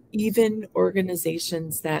 Even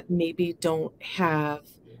organizations that maybe don't have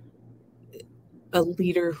a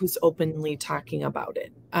leader who's openly talking about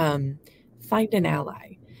it. Find an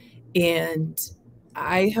ally. And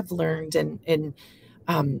I have learned, and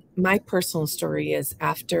my personal story is,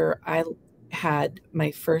 after I had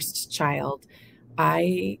my first child,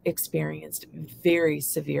 I experienced very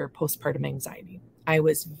severe postpartum anxiety. I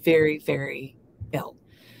was very, very ill.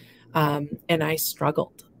 And I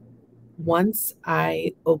struggled. Once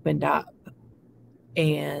I opened up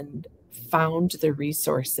and found the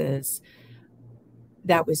resources,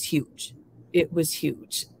 that was huge. It was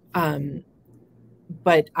huge.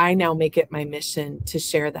 But I now make it my mission to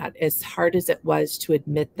share that. As hard as it was to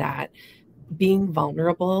admit that, being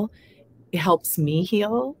vulnerable, it helps me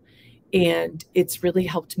heal. And it's really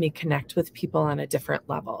helped me connect with people on a different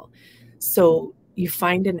level. So you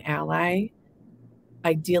find an ally,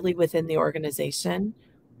 ideally within the organization,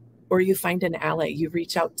 or you find an ally. You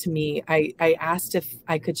reach out to me. I asked if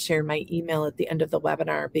I could share my email at the end of the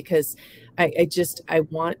webinar, because I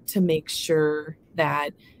want to make sure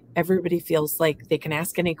that everybody feels like they can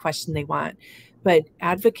ask any question they want. But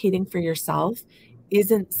advocating for yourself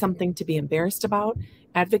isn't something to be embarrassed about.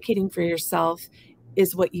 Advocating for yourself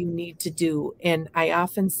is what you need to do. And I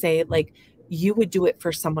often say, like, you would do it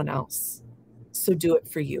for someone else, so do it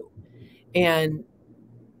for you. And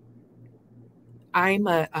I'm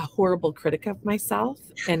a horrible critic of myself,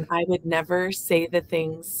 and I would never say the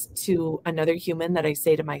things to another human that I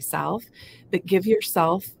say to myself. But give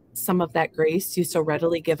yourself some of that grace you so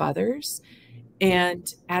readily give others,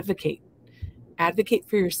 and advocate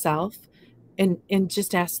for yourself, and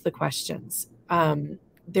just ask the questions.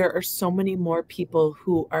 There are so many more people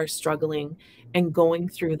who are struggling and going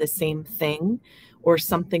through the same thing or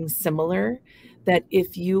something similar, that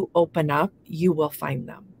if you open up, you will find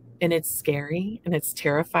them. And it's scary and it's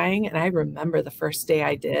terrifying. And I remember the first day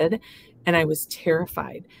I did, and I was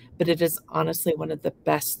terrified, but it is honestly one of the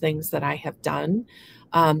best things that I have done.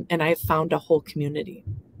 And I've found a whole community.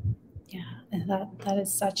 Yeah, and that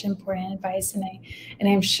is such important advice. And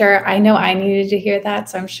I'm sure, I know I needed to hear that.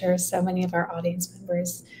 So I'm sure so many of our audience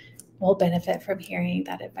members will benefit from hearing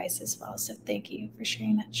that advice as well. So thank you for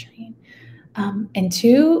sharing that, Shireen. And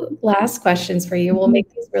two last questions for you. We'll Mhm.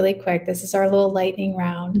 make these really quick. This is our little lightning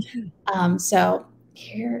round. So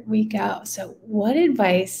here we go. So, what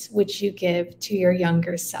advice would you give to your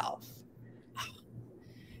younger self?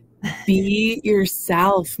 Be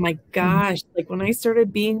yourself. My gosh. Like when I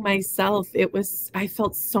started being myself, I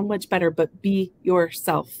felt so much better, but be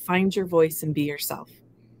yourself. Find your voice and be yourself.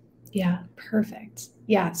 Yeah, perfect.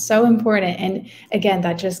 Yeah, so important. And again,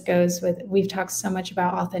 that just goes with we've talked so much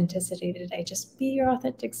about authenticity today. Just be your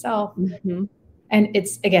authentic self. Mhm. And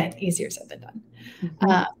it's, again, easier said than done.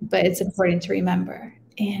 Mhm. But it's important to remember.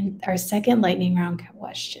 And our second lightning round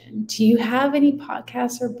question: do you have any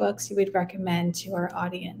podcasts or books you would recommend to our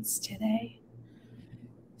audience today?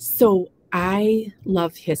 So I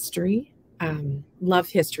love history. Love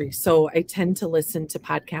history. So I tend to listen to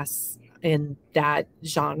podcasts in that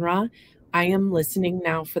genre. I am listening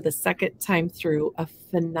now for the second time through a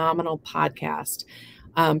phenomenal podcast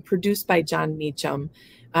produced by John Meacham,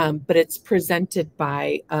 but it's presented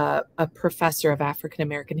by a professor of African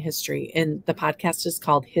American history. And the podcast is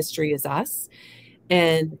called History is Us.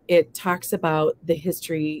 And it talks about the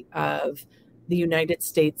history of the United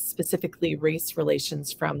States, specifically race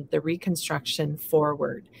relations from the Reconstruction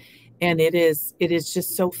forward. And it is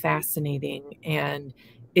just so fascinating, and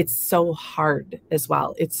it's so hard as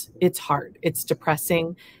well. It's hard. It's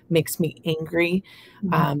depressing, makes me angry.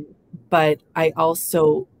 Mhm. Um, but I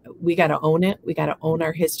also we got to own it. We got to own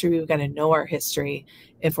our history. We got to know our history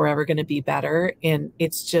if we're ever going to be better. And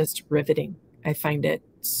it's just riveting. I find it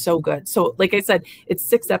so good. So, like I said, it's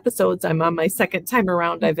 6 episodes. I'm on my second time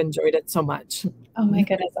around. I've enjoyed it so much. Oh my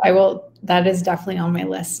goodness. I will, that is definitely on my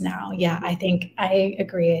list now. Yeah, I think I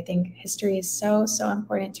agree. I think history is so, so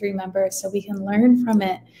important to remember so we can learn from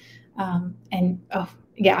it. And oh,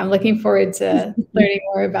 yeah, I'm looking forward to learning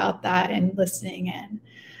more about that and listening in.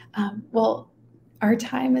 Well, our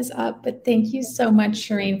time is up, but thank you so much,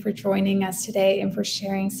 Shireen, for joining us today and for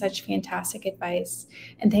sharing such fantastic advice.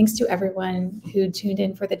 And thanks to everyone who tuned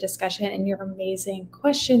in for the discussion and your amazing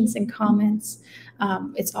questions and comments.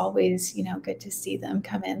 It's always, good to see them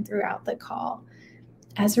come in throughout the call.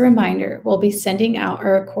 As a reminder, we'll be sending out a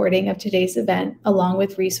recording of today's event along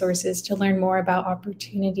with resources to learn more about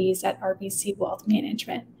opportunities at RBC Wealth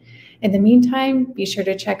Management. In the meantime, be sure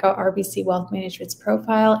to check out RBC Wealth Management's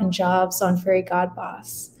profile and jobs on Fairy God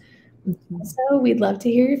Boss. Mhm. Also, we'd love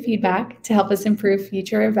to hear your feedback to help us improve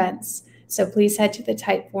future events. So please head to the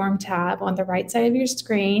Typeform tab on the right side of your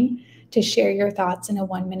screen to share your thoughts in a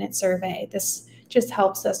 1-minute survey. This just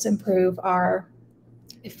helps us improve our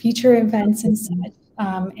future events and such.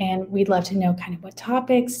 And we'd love to know kind of what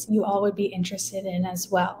topics you all would be interested in as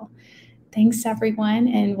well. Thanks, everyone,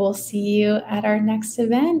 and we'll see you at our next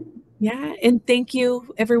event. Yeah. And thank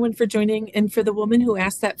you, everyone, for joining. And for the woman who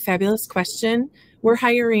asked that fabulous question, we're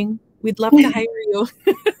hiring. We'd love to hire you.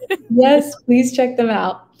 Yes, please check them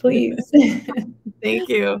out, please. Thank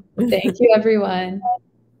you. Thank you, everyone.